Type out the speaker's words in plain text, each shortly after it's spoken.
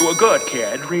were good,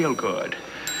 kid, real good.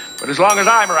 But as long as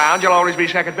I'm around, you'll always be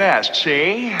second best,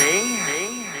 see?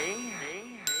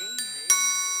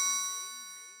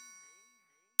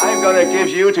 I'm gonna give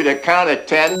you to the count of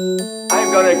 10.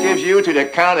 I'm gonna give you to the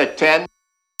count of 10.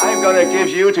 I'm gonna give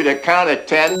you to the count of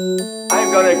 10.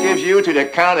 I'm gonna give you to the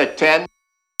count of 10.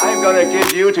 I'm gonna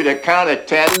give you to the count of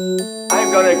 10.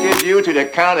 I'm gonna give you to the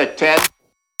count of 10.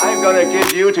 I'm gonna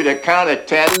give you to the count of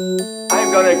 10.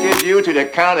 I'm gonna give you to the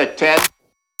count of 10.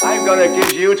 I'm gonna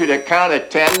give you to the count of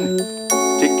 10.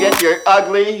 To get your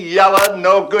ugly, yellow,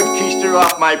 no good keister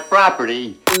off my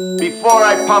property before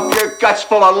I pump your guts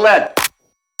full of lead.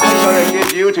 I'm gonna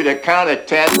give you to the count of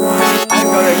 10. I'm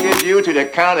gonna give you to the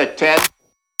count of 10.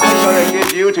 I'm gonna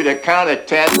give you to the count of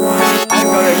 10. I'm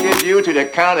gonna give you to the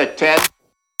count of 10.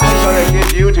 I'm gonna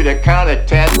give you to the count of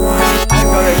 10. I'm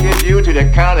gonna give you to the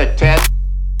count of 10.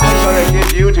 I'm gonna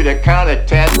give you to the count of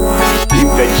 10. Keep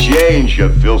the change, you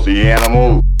filthy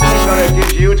animal. I'm gonna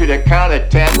give you to the count of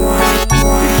 10.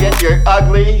 To get your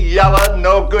ugly, yellow,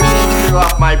 no good keister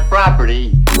off my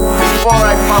property before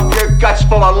I pump your guts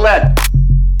full of lead.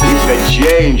 Keep the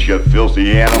change, you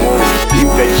filthy animal. Keep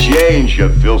the change, you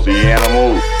filthy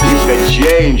animal. Keep the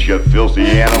change, you filthy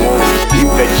animal. Keep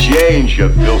the change, you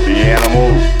filthy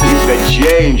animal. Keep the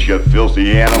change, you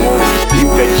filthy animal. Keep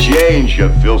the change, you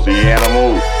filthy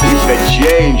animal. Keep the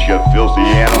change, you filthy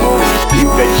animal. Keep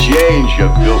the change, you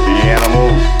filthy animal.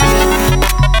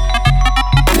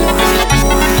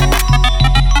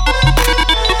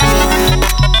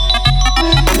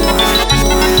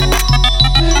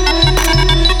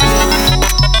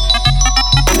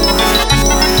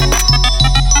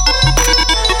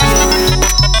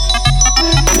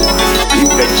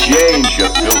 Change, you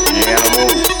filthy animal.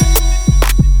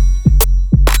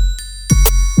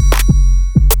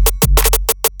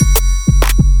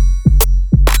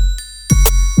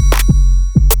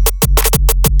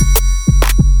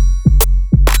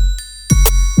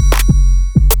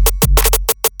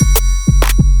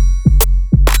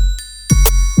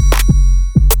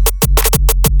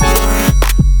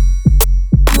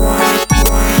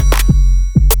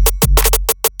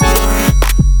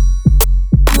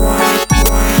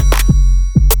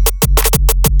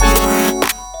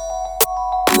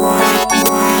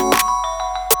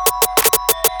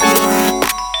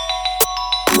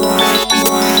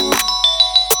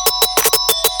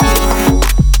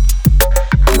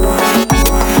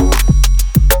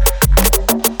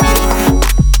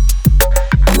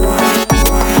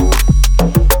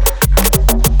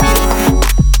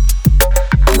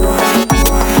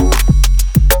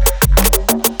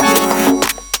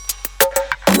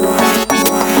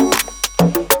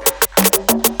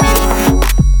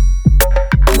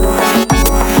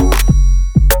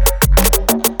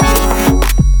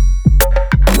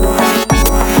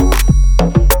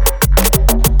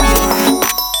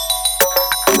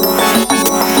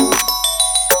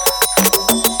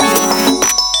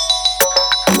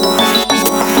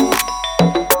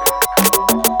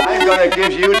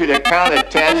 Gives you to the count of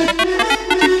 10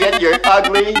 to get your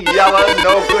ugly, yellow,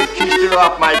 no good keister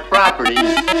off my property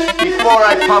before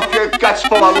I pump your guts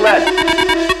full of lead.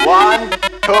 1,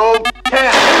 2,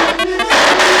 10.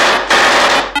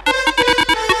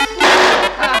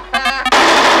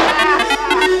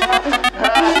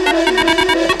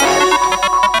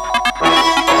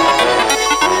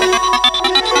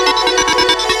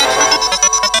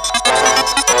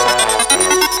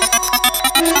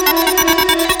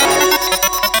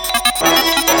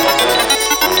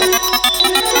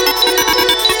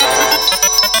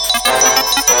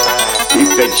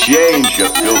 Change, you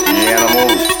filthy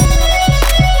animals.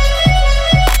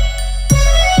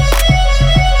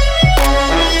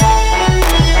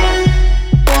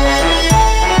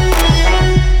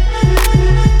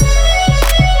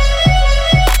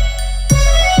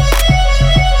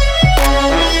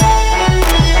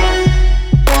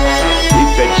 Keep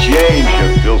the change, you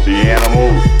filthy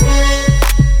animals.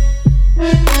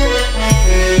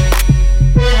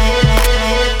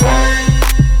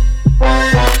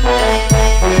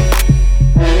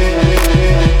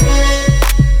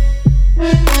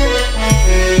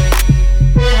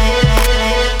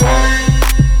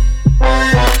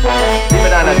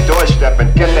 Doorstep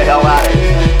and get the hell out of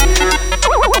here.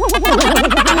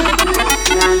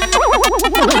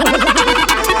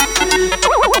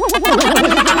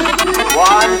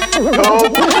 1, 2,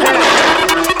 10.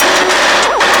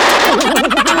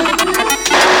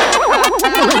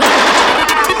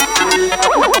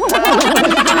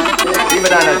 Leave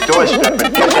it on the doorstep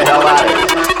and get the hell out of here.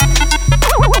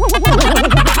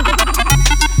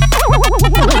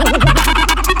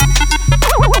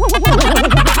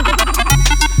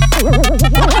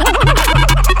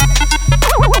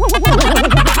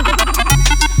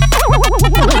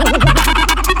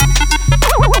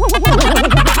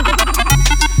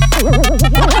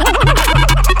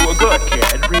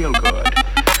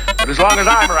 long as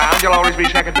I'm around, you'll always be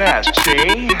second best.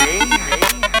 See? See?